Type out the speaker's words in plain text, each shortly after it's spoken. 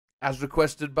as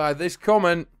requested by this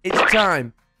comment, it's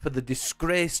time for the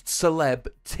Disgraced Celeb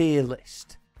tier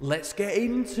list. Let's get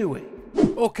into it.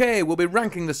 Okay, we'll be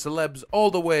ranking the celebs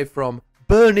all the way from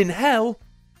burn in hell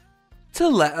to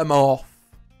let 'em off.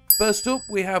 First up,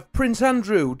 we have Prince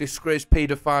Andrew, disgraced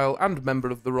paedophile and member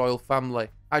of the royal family.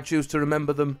 I choose to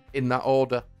remember them in that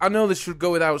order. I know this should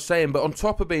go without saying, but on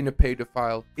top of being a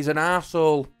paedophile, he's an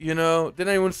arsehole, you know? Did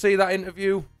anyone see that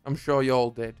interview? I'm sure you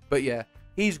all did. But yeah,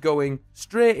 he's going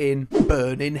straight in,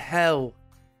 burn in hell,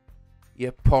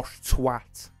 you posh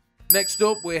twat. Next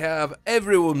up, we have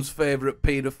everyone's favourite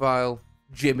paedophile,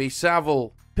 Jimmy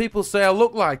Savile. People say I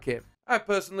look like him. I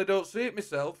personally don't see it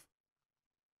myself.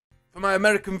 For my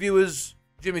American viewers,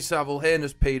 Jimmy Savile,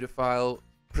 heinous paedophile,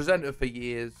 presenter for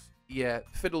years. Yeah,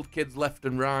 fiddled kids left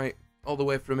and right, all the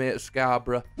way from here to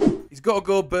Scarborough. He's got to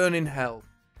go burn in hell.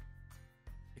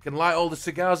 He can light all the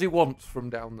cigars he wants from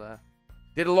down there.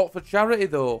 Did a lot for charity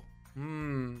though.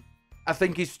 I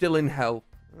think he's still in hell.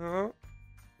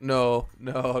 No.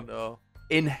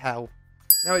 In hell.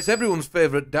 Now it's everyone's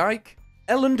favourite dyke,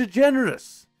 Ellen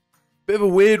DeGeneres. Bit of a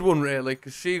weird one really,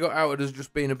 because she got outed as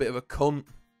just being a bit of a cunt.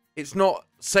 It's not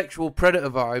sexual predator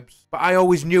vibes, but I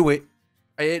always knew it.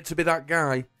 I hate to be that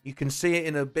guy. You can see it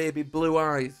in her baby blue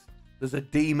eyes. There's a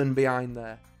demon behind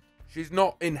there. She's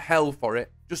not in hell for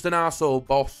it, just an arsehole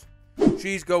boss.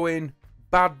 She's going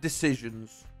bad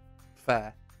decisions.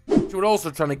 Fair. She was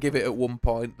also trying to give it at one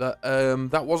point that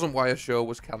that wasn't why her show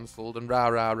was cancelled and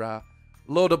rah.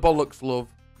 Load of bollocks, love.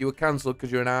 You were cancelled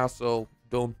because you're an arsehole.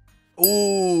 Done.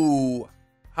 Ooh.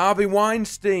 Harvey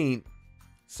Weinstein.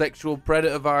 Sexual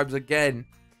predator vibes again.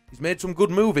 He's made some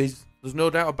good movies, there's no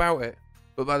doubt about it.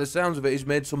 But by the sounds of it, he's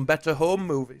made some better home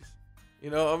movies.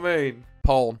 You know what I mean?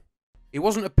 Porn. He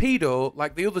wasn't a pedo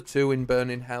like the other two in Burn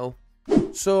in Hell.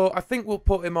 So I think we'll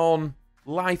put him on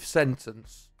life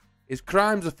sentence. His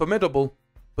crimes are formidable,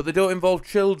 but they don't involve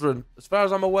children. As far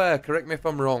as I'm aware, correct me if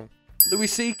I'm wrong. Louis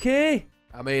CK.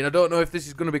 I mean, I don't know if this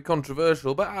is going to be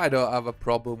controversial, but I don't have a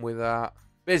problem with that.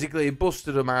 Basically, he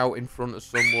busted him out in front of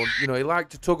someone. You know, he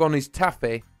liked to tug on his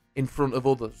taffy in front of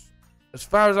others. As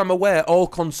far as I'm aware, all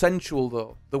consensual,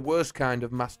 though. The worst kind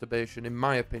of masturbation, in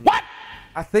my opinion. What?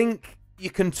 I think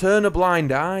you can turn a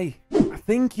blind eye. I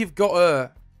think you've got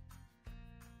to...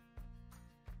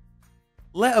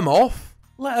 let him off.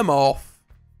 Let him off.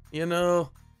 You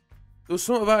know, there was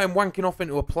something about him wanking off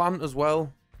into a plant as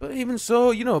well. But even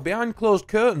so, you know, behind closed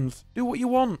curtains, do what you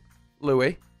want,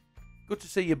 Louis. Good to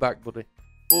see you back, buddy.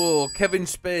 Oh, Kevin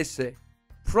Spacey.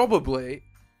 Probably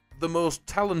the most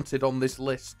talented on this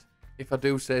list, if I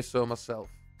do say so myself.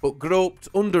 But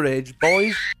groped underage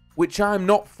boys, which I'm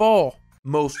not for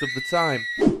most of the time.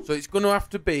 So it's going to have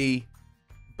to be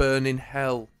Burn in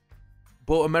Hell.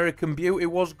 But American Beauty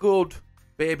was good.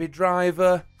 Baby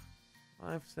Driver.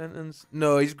 Life sentence.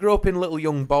 No, he's groping little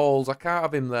young balls. I can't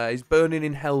have him there. He's burning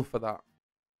in hell for that.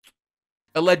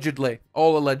 Allegedly.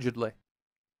 All allegedly.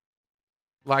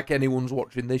 Like anyone's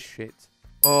watching this shit.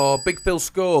 Oh, Big Phil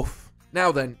Scoff.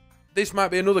 Now then, this might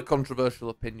be another controversial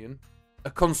opinion. A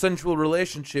consensual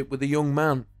relationship with a young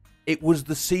man. It was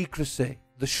the secrecy,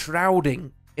 the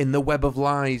shrouding in the web of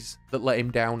lies that let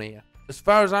him down here. As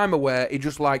far as I'm aware, he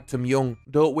just liked him young.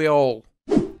 Don't we all?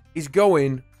 He's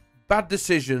going bad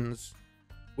decisions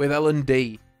with Ellen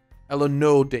D. Ellen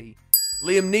No D.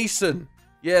 Liam Neeson.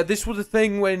 Yeah, this was the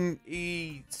thing when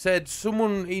he said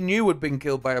someone he knew had been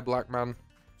killed by a black man.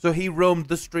 So he roamed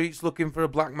the streets looking for a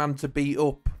black man to beat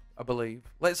up, I believe.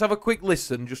 Let's have a quick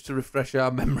listen just to refresh our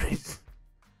memories.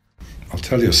 I'll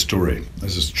tell you a story.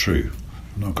 This is true.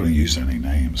 I'm not going to use any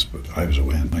names, but I was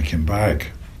away and I came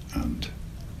back and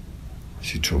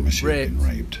she told me she had been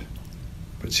raped.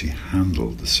 But she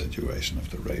handled the situation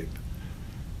of the rape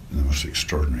in the most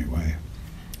extraordinary way.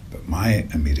 But my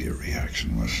immediate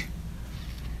reaction was,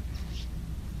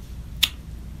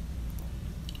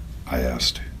 I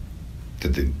asked,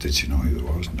 did she know who it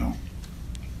was? No.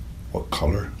 What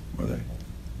colour were they?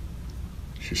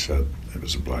 She said it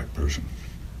was a black person.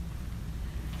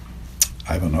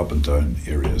 I went up and down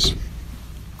areas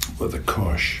with a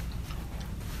cosh,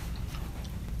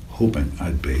 hoping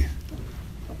I'd be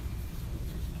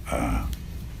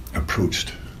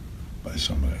approached by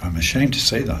somebody. I'm ashamed to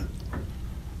say that.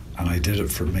 And I did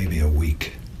it for maybe a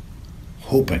week,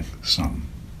 hoping some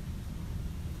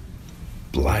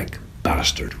black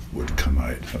bastard would come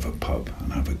out of a pub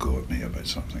and have a go at me about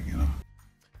something, you know.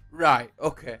 Right,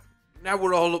 okay. Now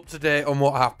we're all up to date on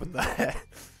what happened there.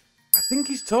 I think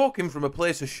he's talking from a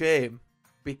place of shame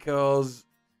because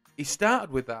he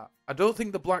started with that. I don't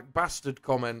think the black bastard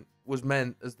comment was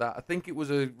meant as that. I think it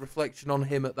was a reflection on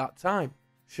him at that time,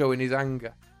 showing his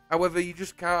anger. However, you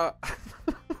just can't...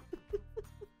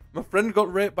 My friend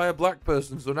got raped by a black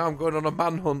person, so now I'm going on a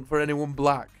manhunt for anyone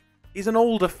black. He's an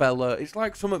older fella. It's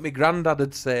like something my granddad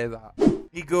would say that.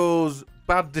 He goes,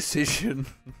 bad decision.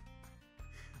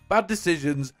 Bad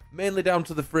decisions, mainly down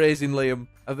to the phrasing, Liam.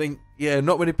 I think, yeah,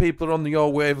 not many people are on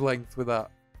your wavelength with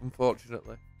that,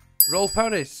 unfortunately. Rolf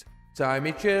Harris, tie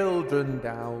me children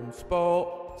down,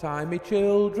 sport, tie me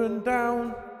children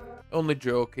down. Only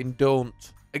joking,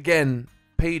 don't. Again,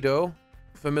 pedo,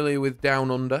 familiar with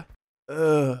Down Under.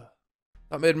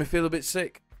 That made me feel a bit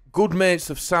sick. Good mates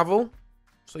of Savile,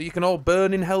 so you can all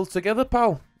burn in hell together,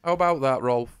 pal. How about that,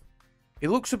 Rolf? He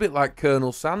looks a bit like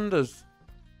Colonel Sanders.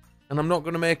 And I'm not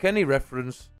going to make any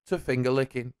reference to finger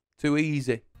licking. Too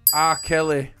easy. R.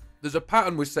 Kelly. There's a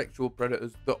pattern with sexual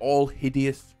predators. They're all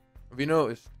hideous. Have you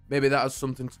noticed? Maybe that has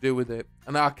something to do with it.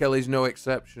 And R. Kelly's no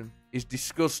exception. He's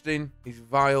disgusting, he's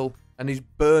vile, and he's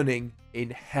burning in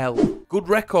hell. Good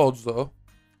records, though.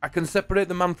 I can separate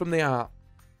the man from the art.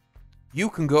 You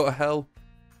can go to hell,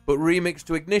 but Remix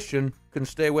to Ignition can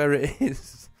stay where it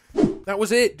is. That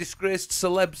was it, Disgraced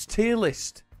Celebs tier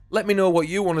list. Let me know what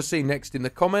you want to see next in the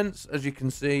comments. As you can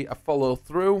see, I follow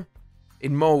through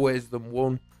in more ways than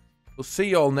one. We'll see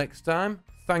you all next time.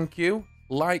 Thank you.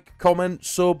 Like, comment,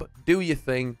 sub, do your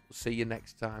thing. We'll see you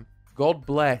next time. God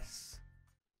bless.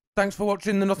 Thanks for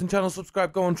watching the Nothing channel.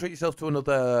 Subscribe, go and treat yourself to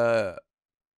another...